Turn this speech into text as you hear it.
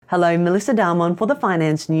Hello, Melissa Darmon for the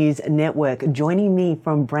Finance News Network. Joining me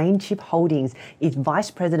from BrainChip Holdings is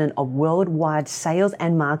Vice President of Worldwide Sales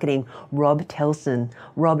and Marketing, Rob Telson.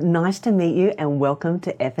 Rob, nice to meet you and welcome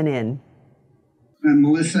to FNN.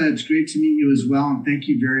 Melissa, it's great to meet you as well, and thank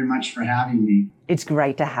you very much for having me. It's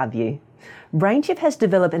great to have you. BrainChip has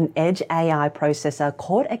developed an edge AI processor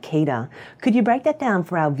called Akida. Could you break that down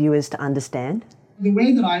for our viewers to understand? The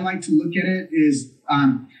way that I like to look at it is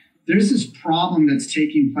there's this problem that's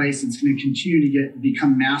taking place that's going to continue to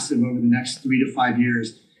become massive over the next 3 to 5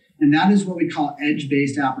 years. And that is what we call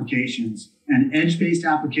edge-based applications. And edge-based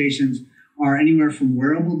applications are anywhere from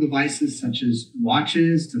wearable devices such as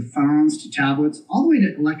watches to phones to tablets, all the way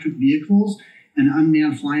to electric vehicles and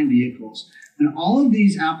unmanned flying vehicles. And all of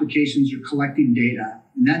these applications are collecting data.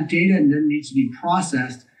 And that data then needs to be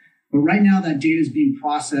processed. But right now that data is being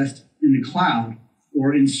processed in the cloud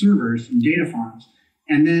or in servers and data farms.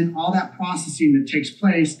 And then all that processing that takes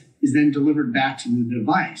place is then delivered back to the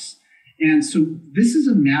device. And so this is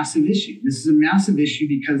a massive issue. This is a massive issue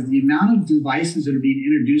because the amount of devices that are being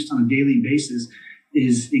introduced on a daily basis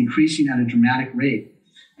is increasing at a dramatic rate.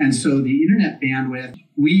 And so the internet bandwidth,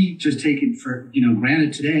 we just take it for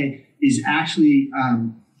granted today, is actually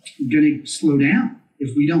going to slow down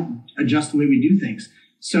if we don't adjust the way we do things.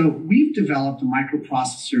 So we've developed a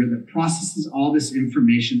microprocessor that processes all this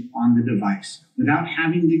information on the device without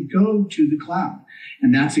having to go to the cloud.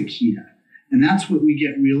 And that's Akida. And that's what we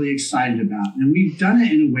get really excited about. And we've done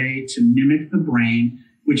it in a way to mimic the brain,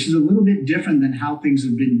 which is a little bit different than how things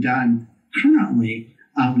have been done currently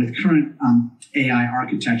with current AI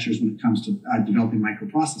architectures when it comes to developing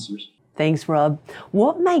microprocessors. Thanks, Rob.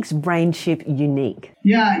 What makes BrainChip unique?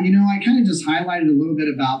 Yeah, I kind of just highlighted a little bit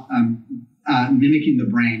about mimicking the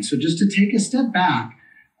brain. So just to take a step back,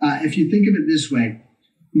 if you think of it this way,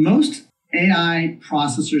 most AI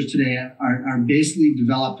processors today are basically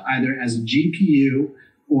developed either as a GPU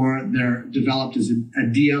or they're developed as a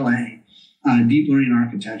DLA, deep learning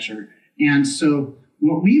architecture. And so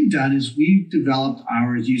what we've done is we've developed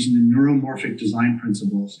ours using the neuromorphic design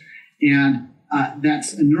principles. And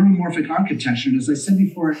that's a neuromorphic architecture. And as I said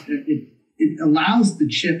before, it allows the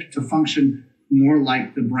chip to function more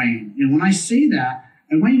like the brain. And when I say that,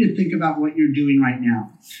 I want you to think about what you're doing right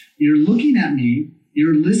now. You're looking at me,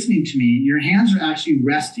 you're listening to me, your hands are actually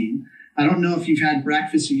resting. I don't know if you've had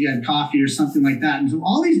breakfast, if you had coffee or something like that. And so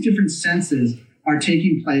all these different senses are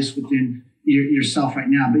taking place within yourself right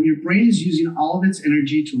now, but your brain is using all of its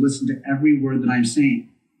energy to listen to every word that I'm saying.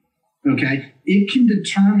 Okay? It can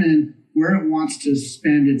determine where it wants to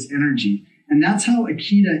spend its energy. And that's how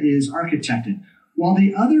Akida is architected. While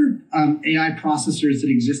the other AI processors that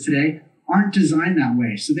exist today aren't designed that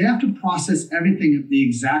way. So they have to process everything at the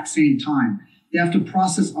exact same time. They have to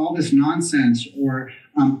process all this nonsense or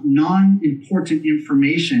non-important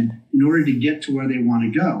information in order to get to where they want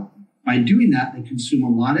to go. By doing that, they consume a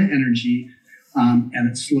lot of energy and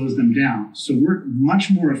it slows them down. So we're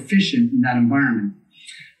much more efficient in that environment.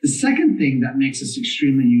 The second thing that makes us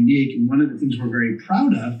extremely unique, and one of the things we're very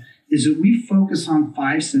proud of, is that we focus on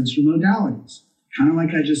 5 sensor modalities. Kind of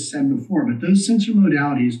like I just said before, but those sensor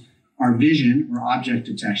modalities are vision or object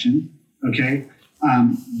detection, okay?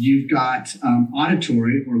 You've got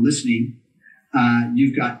auditory or listening.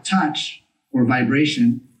 You've got touch or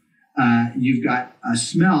vibration. You've got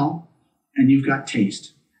smell, and you've got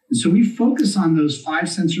taste. And so we focus on those 5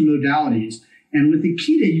 sensor modalities. And with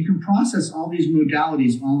Akida, you can process all these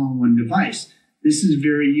modalities all on one device. This is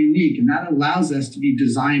very unique, and that allows us to be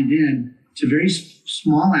designed in to very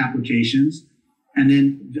small applications and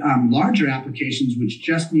then larger applications which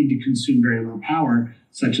just need to consume very low power,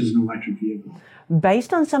 such as an electric vehicle.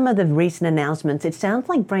 Based on some of the recent announcements, it sounds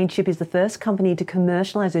like BrainChip is the first company to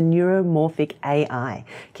commercialize a neuromorphic AI.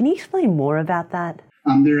 Can you explain more about that?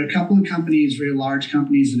 There are a couple of companies, very large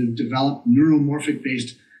companies, that have developed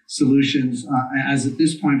neuromorphic-based solutions as at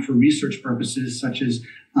this point for research purposes, such as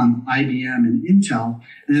IBM and Intel.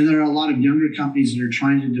 And then there are a lot of younger companies that are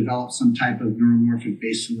trying to develop some type of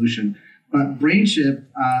neuromorphic-based solution. But BrainChip,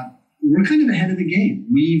 we're kind of ahead of the game.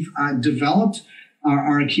 We've developed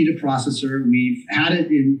our Akida processor. We've had it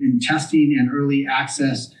in testing and early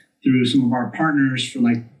access through some of our partners for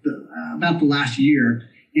about the last year.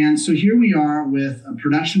 And so here we are with a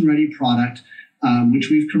production-ready product, which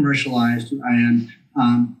we've commercialized. And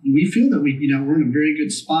we feel that we're in a very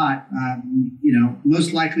good spot,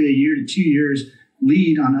 most likely a year to 2 years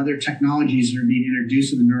lead on other technologies that are being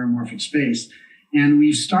introduced in the neuromorphic space. And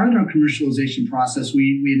we've started our commercialization process.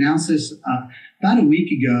 We announced this about a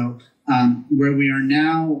week ago, where we are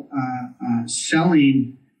now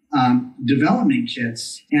selling development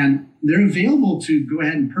kits, and they're available to go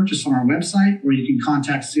ahead and purchase on our website, or you can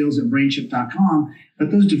contact sales@brainchip.com.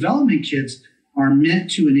 But those development kits are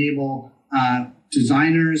meant to enable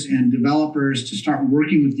designers and developers to start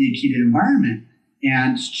working with the Akita environment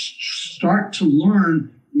and start to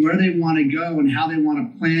learn where they want to go and how they want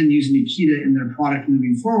to plan using Akita in their product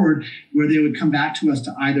moving forward, where they would come back to us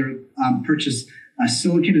to either purchase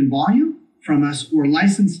silicon in volume from us or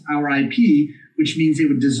license our IP, which means they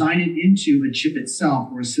would design it into a chip itself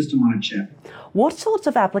or a system on a chip. What sorts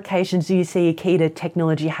of applications do you see Akita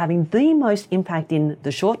technology having the most impact in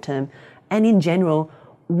the short term, and in general,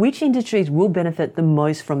 which industries will benefit the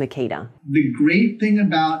most from Akita? The great thing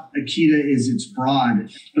about Akita is it's broad,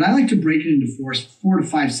 but I like to break it into four to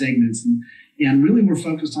five segments. And really we're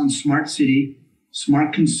focused on smart city,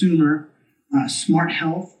 smart consumer, smart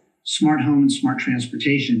health, smart home, and smart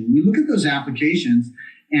transportation. We look at those applications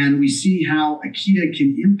and we see how Akita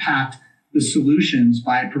can impact the solutions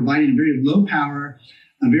by providing a very low power,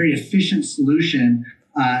 a very efficient solution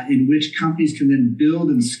in which companies can then build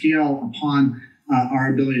and scale upon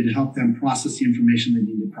our ability to help them process the information they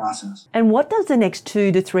need to process. And what does the next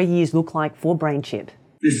 2 to 3 years look like for BrainChip?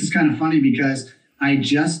 This is kind of funny because I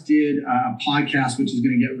just did a podcast, which is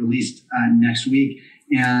going to get released next week.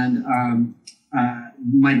 And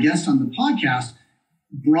my guest on the podcast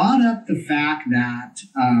brought up the fact that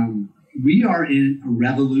we are in a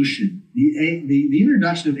revolution. The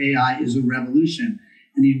introduction of AI is a revolution.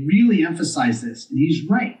 And he really emphasized this. And he's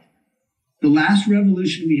right. The last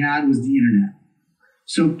revolution we had was the internet.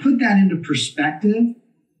 So put that into perspective,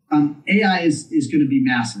 AI is going to be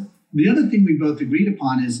massive. The other thing we both agreed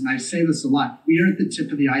upon is, and I say this a lot, we are at the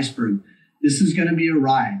tip of the iceberg. This is going to be a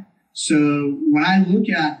ride. So when I look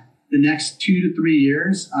at the next 2 to 3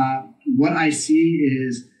 years, what I see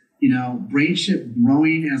is, BrainChip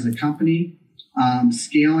growing as a company,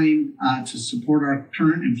 scaling to support our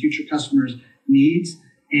current and future customers' needs,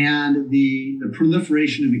 and the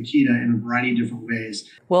proliferation of Akita in a variety of different ways.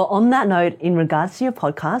 Well, on that note, in regards to your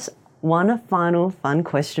podcast, one final fun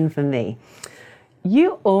question from me.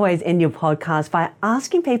 You always end your podcast by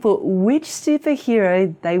asking people which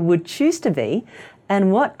superhero they would choose to be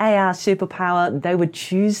and what AR superpower they would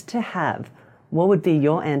choose to have. What would be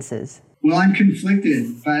your answers? Well, I'm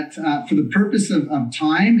conflicted, but for the purpose of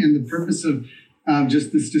time and the purpose of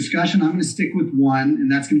just this discussion, I'm going to stick with one, and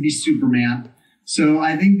that's going to be Superman. So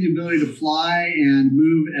I think the ability to fly and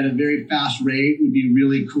move at a very fast rate would be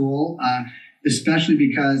really cool, especially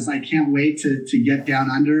because I can't wait to get down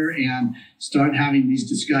under and start having these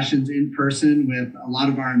discussions in person with a lot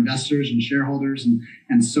of our investors and shareholders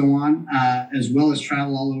and so on, as well as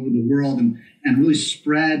travel all over the world and really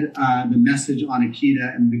spread the message on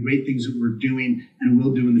Akita and the great things that we're doing and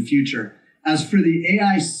will do in the future. As for the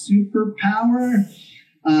AI superpower,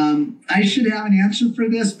 I should have an answer for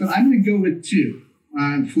this, but I'm going to go with two.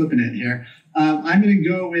 I'm flipping it here. I'm going to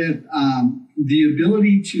go with the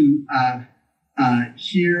ability to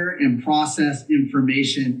hear and process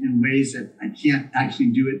information in ways that I can't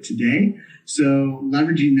actually do it today. So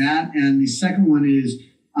leveraging that. And the second one is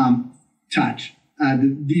touch.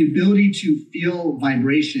 The ability to feel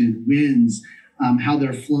vibration, winds, how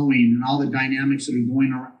they're flowing, and all the dynamics that are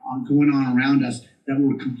going on around us that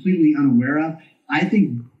we're completely unaware of. I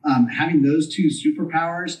think having those two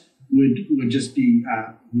superpowers would just be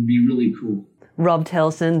would be really cool. Rob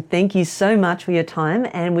Telson, thank you so much for your time,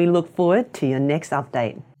 and we look forward to your next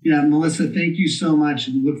update. Yeah, Melissa, thank you so much,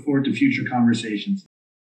 and look forward to future conversations.